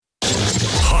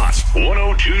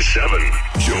1027.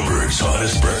 Joburg's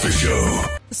hottest breakfast show.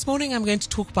 This morning I'm going to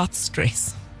talk about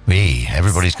stress.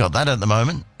 Everybody's got that at the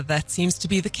moment. That seems to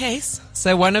be the case.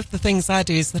 So one of the things I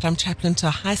do is that I'm chaplain to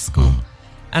a high school.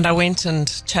 And I went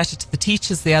and chatted to the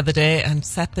teachers the other day and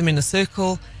sat them in a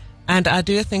circle. And I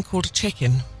do a thing called a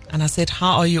check-in. And I said,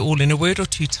 how are you all? In a word or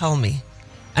two, tell me.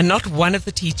 And not one of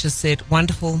the teachers said,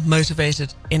 wonderful,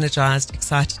 motivated, energized,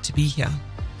 excited to be here.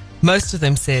 Most of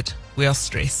them said, we are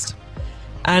stressed.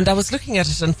 And I was looking at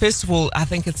it, and first of all, I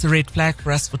think it's a red flag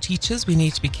for us for teachers. We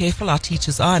need to be careful. Our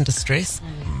teachers are under stress.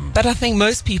 But I think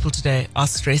most people today are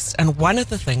stressed. And one of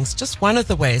the things, just one of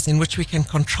the ways in which we can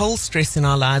control stress in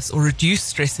our lives or reduce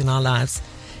stress in our lives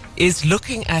is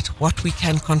looking at what we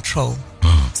can control.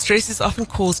 Stress is often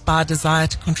caused by a desire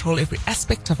to control every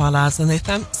aspect of our lives, and there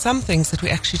are some things that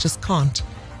we actually just can't.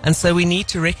 And so we need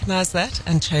to recognize that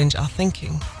and change our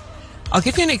thinking. I'll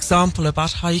give you an example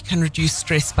about how you can reduce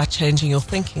stress by changing your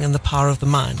thinking and the power of the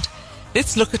mind.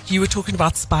 Let's look at, you were talking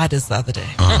about spiders the other day.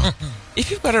 If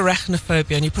you've got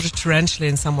arachnophobia and you put a tarantula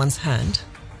in someone's hand,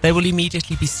 they will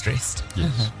immediately be stressed.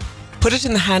 Yes. Put it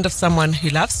in the hand of someone who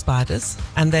loves spiders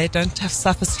and they don't have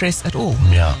suffer stress at all.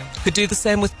 Yeah. Could do the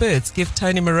same with birds. Give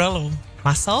Tony Morell or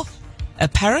myself a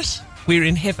parrot, we're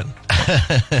in heaven.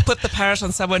 Put the parrot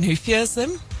on someone who fears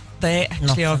them, they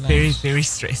actually are very, very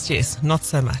stressed. Yes, not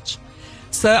so much.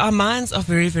 So our minds are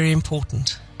very, very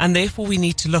important, and therefore we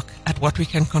need to look at what we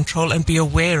can control and be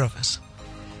aware of it.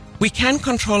 We can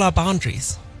control our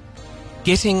boundaries.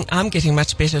 I'm getting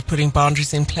much better at putting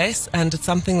boundaries in place, and it's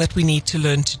something that we need to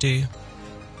learn to do.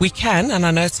 We can, and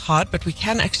I know it's hard, but we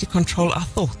can actually control our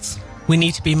thoughts. We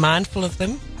need to be mindful of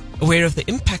them, aware of the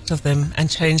impact of them, and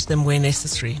change them where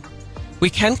necessary. We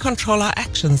can control our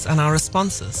actions and our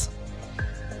responses.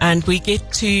 And we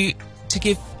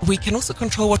can also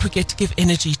control what we get to give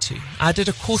energy to. I did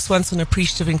a course once on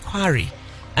appreciative inquiry,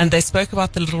 and they spoke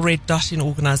about the little red dot in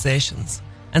organizations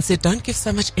and said, don't give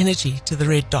so much energy to the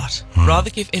red dot, rather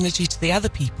give energy to the other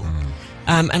people.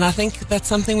 And I think that's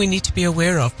something we need to be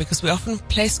aware of, because we often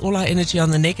place all our energy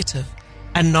on the negative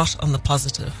and not on the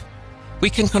positive. We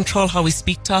can control how we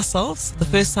speak to ourselves. The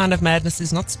first sign of madness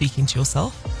is not speaking to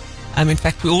yourself. In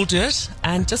fact, we all do it,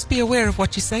 and just be aware of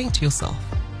what you're saying to yourself.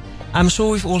 I'm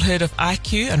sure we've all heard of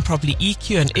IQ and probably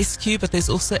EQ and SQ, but there's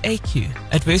also AQ,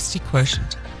 adversity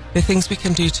quotient. There are things we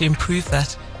can do to improve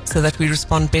that so that we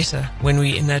respond better when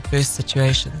we're in adverse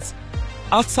situations.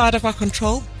 Outside of our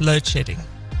control, load shedding.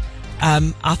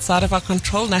 Outside of our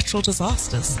control, natural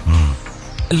disasters.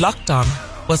 Lockdown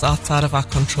was outside of our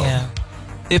control. Yeah.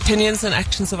 The opinions and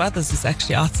actions of others is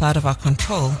actually outside of our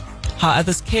control. How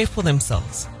others care for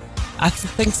themselves. I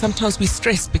think sometimes we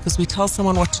stress because we tell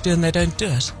someone what to do and they don't do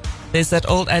it. There's that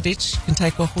old adage, you can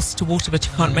take a horse to water, but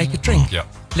you can't make it drink. Yeah.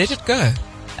 Let it go.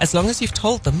 As long as you've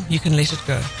told them, you can let it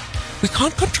go. We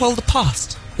can't control the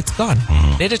past. It's gone.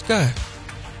 Let it go.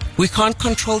 We can't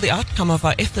control the outcome of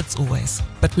our efforts always,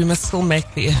 but we must still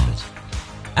make the effort.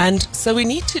 And so we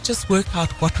need to just work out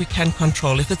what we can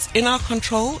control. If it's in our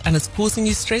control and it's causing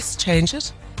you stress, change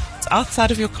it. It's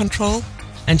outside of your control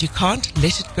and you can't,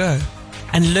 let it go.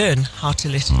 And learn how to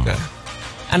let it go.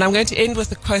 And I'm going to end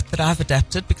with a quote that I've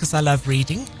adapted because I love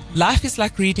reading. Life is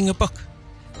like reading a book.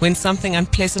 When something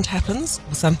unpleasant happens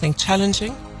or something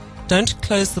challenging, don't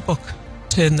close the book,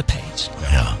 turn the page.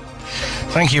 Yeah.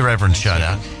 Thank you, Reverend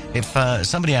Shona. If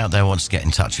somebody out there wants to get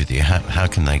in touch with you, how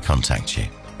can they contact you?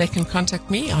 They can contact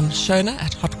me on Shona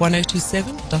at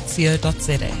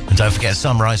hot1027.co.za. And don't forget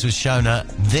Sunrise with Shona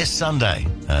this Sunday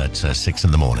at 6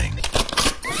 in the morning.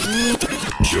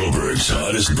 Joburg's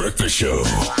hottest breakfast show.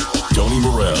 Tony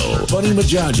Morell, Bunny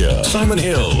Majaja, Simon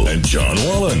Hill, and John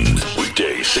Walland.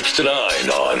 Weekday 6 to 9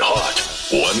 on Hot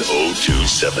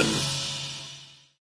 1027.